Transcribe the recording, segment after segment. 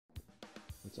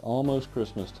It's almost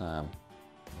Christmas time,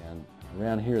 and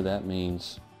around here that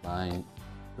means buying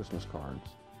Christmas cards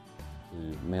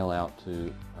to mail out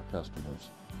to our customers.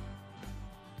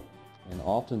 And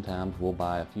oftentimes we'll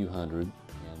buy a few hundred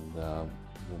and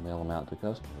we'll mail them out to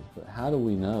customers. But how do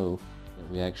we know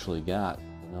that we actually got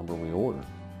the number we ordered?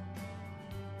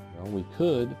 Well, we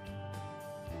could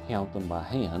count them by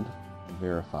hand and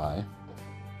verify.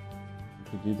 We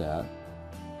could do that.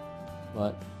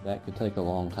 But that could take a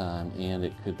long time, and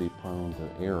it could be prone to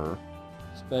error,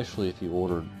 especially if you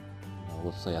ordered,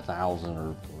 let's say 1,000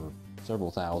 or several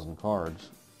thousand cards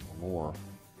or more.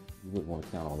 You wouldn't want to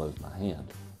count all those by hand.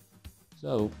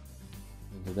 So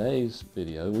in today's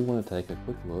video, we want to take a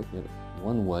quick look at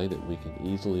one way that we can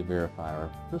easily verify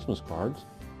our Christmas cards.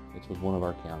 It's with one of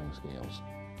our counting scales.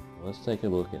 So let's take a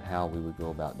look at how we would go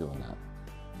about doing that.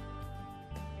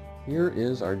 Here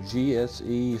is our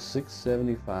GSE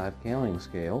 675 counting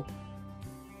scale,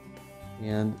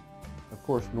 and of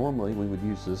course normally we would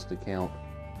use this to count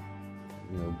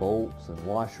bolts and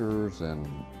washers and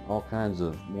all kinds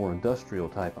of more industrial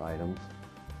type items,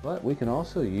 but we can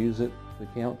also use it to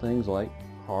count things like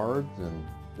cards and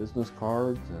business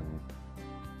cards and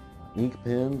ink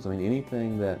pens. I mean,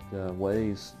 anything that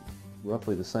weighs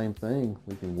roughly the same thing,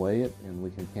 we can weigh it and we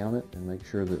can count it and make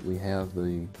sure that we have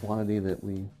the quantity that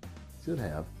we should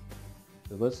have.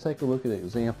 So let's take a look at an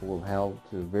example of how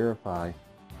to verify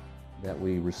that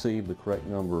we received the correct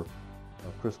number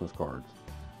of Christmas cards.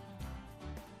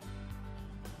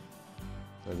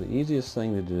 So the easiest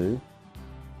thing to do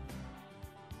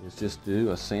is just do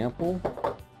a sample.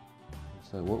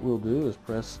 So what we'll do is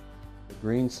press the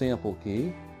green sample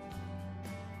key.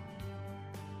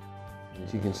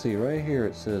 As you can see right here,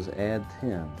 it says add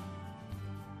 10.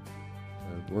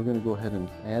 So we're going to go ahead and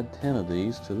add 10 of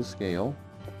these to the scale.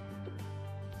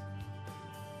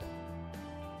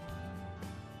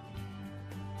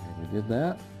 And we did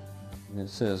that. And it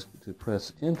says to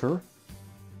press enter.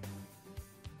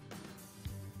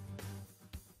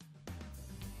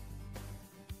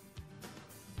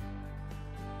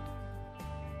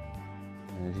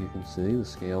 And as you can see, the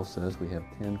scale says we have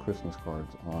 10 Christmas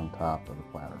cards on top of the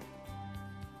platter.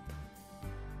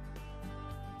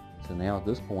 So now at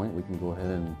this point we can go ahead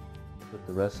and put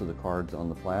the rest of the cards on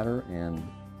the platter and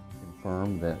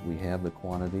confirm that we have the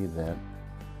quantity that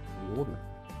we ordered.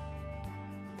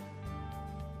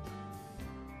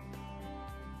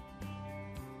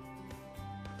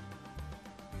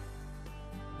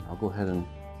 I'll go ahead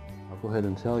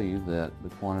and tell you that the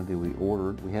quantity we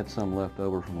ordered, we had some left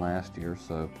over from last year,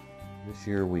 so this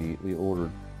year we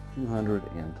ordered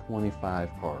 225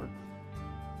 cards.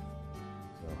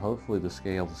 So hopefully the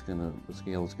scale is going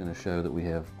to show that we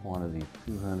have quantity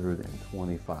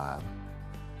 225.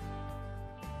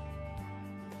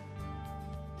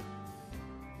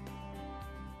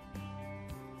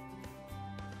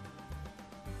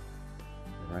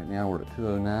 And right now we're at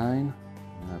 209,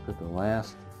 and I put the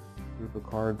last group of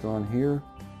cards on here.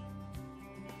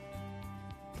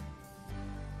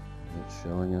 And it's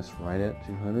showing us right at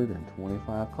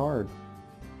 225 cards.